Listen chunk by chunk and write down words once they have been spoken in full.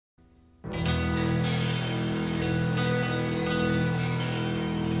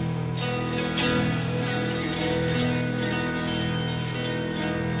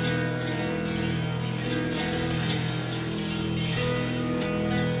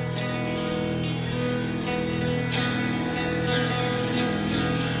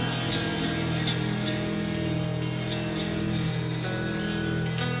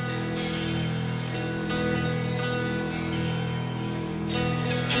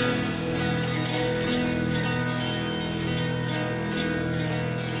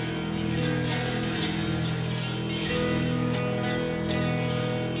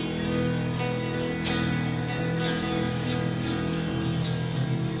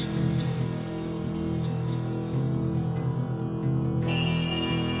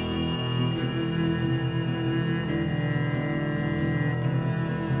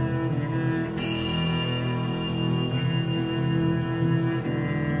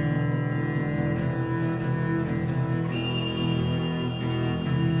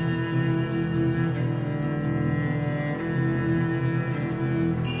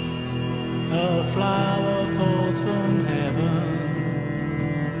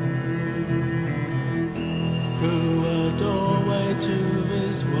through a doorway to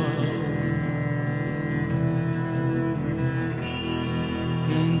his world,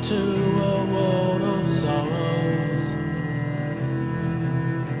 into a world of sorrows,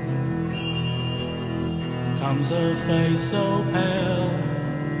 comes a face so pale,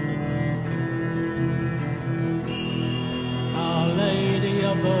 Our Lady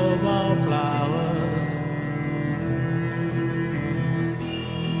of the Wildflowers,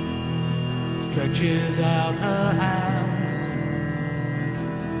 stretches out her hands.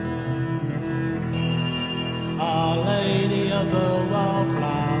 Our Lady of the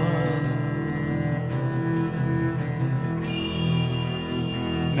Wildflowers,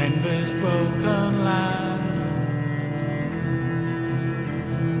 mend this broken land.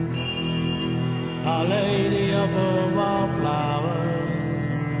 Our Lady of the Wildflowers,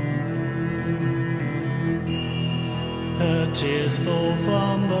 her tears fall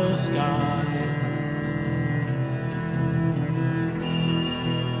from the sky.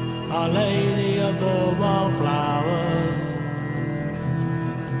 Our Lady of the Wildflowers,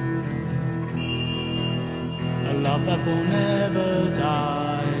 a love that will never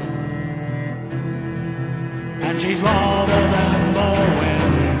die. And she's wilder than the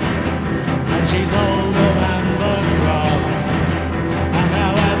winds, and she's older than the cross, and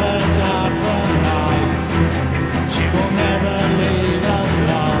however dark the night, she will never leave us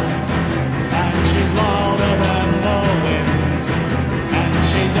lost. And she's wilder than the winds, and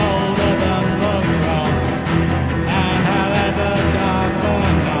she's older than the cross, and however dark the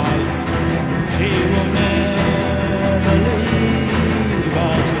night, she will never leave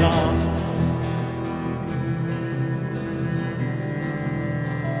us lost.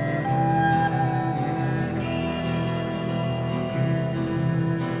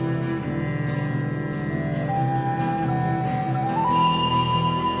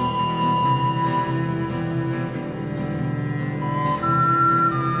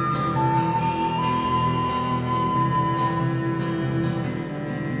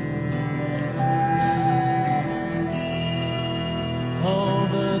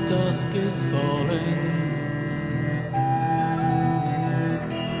 Dusk is falling.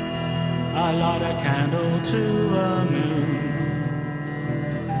 I light a candle to a moon,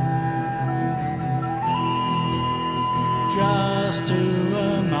 just to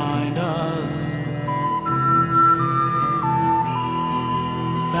remind us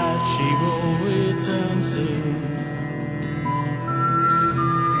that she will return soon.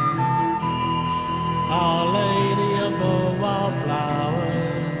 Our Lady of the Wildflowers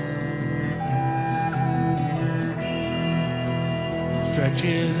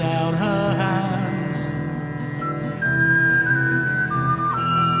stretches out her hands.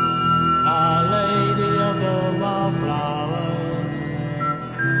 Our Lady of the Wildflowers,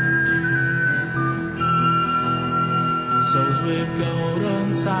 sows with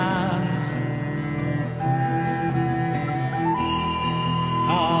golden sands.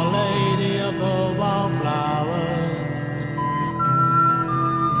 Our Lady of the Wildflowers,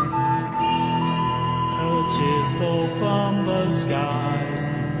 her tears fall from the sky.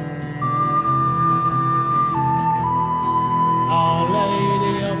 Our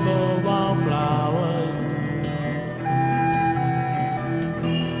Lady of the Wildflowers,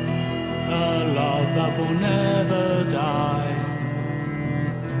 a love that will never die.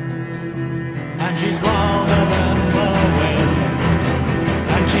 And she's wilder than the winds,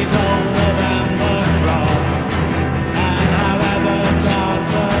 and she's